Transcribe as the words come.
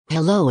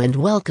Hello and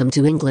welcome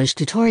to English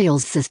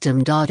Tutorials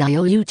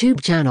System.io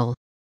YouTube channel.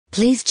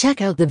 Please check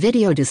out the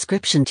video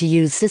description to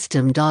use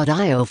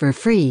System.io for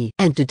free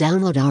and to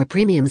download our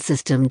premium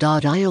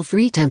System.io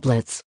free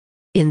templates.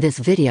 In this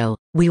video,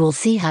 we will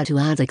see how to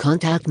add a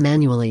contact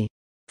manually.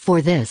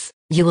 For this,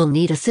 you will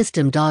need a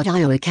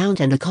System.io account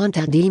and a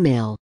contact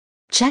email.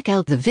 Check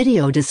out the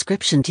video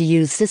description to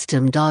use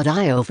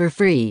System.io for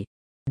free.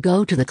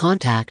 Go to the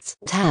Contacts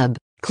tab,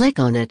 click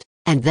on it,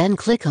 and then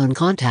click on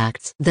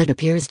Contacts that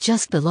appears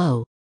just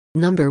below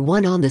number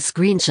 1 on the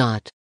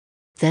screenshot.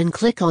 Then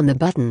click on the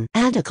button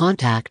Add a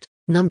Contact,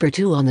 number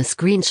 2 on the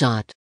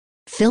screenshot.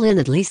 Fill in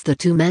at least the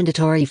 2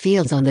 mandatory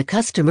fields on the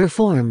customer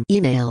form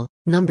email,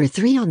 number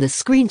 3 on the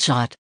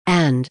screenshot,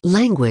 and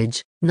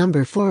language,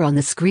 number 4 on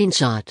the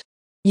screenshot.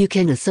 You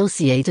can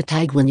associate a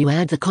tag when you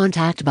add the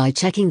contact by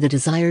checking the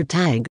desired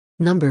tag,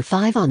 number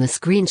 5 on the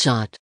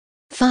screenshot.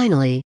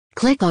 Finally,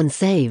 click on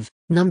Save,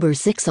 number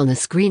 6 on the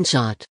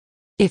screenshot.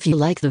 If you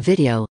like the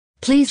video,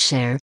 please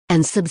share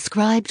and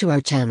subscribe to our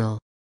channel.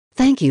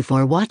 Thank you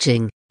for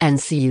watching, and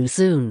see you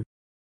soon.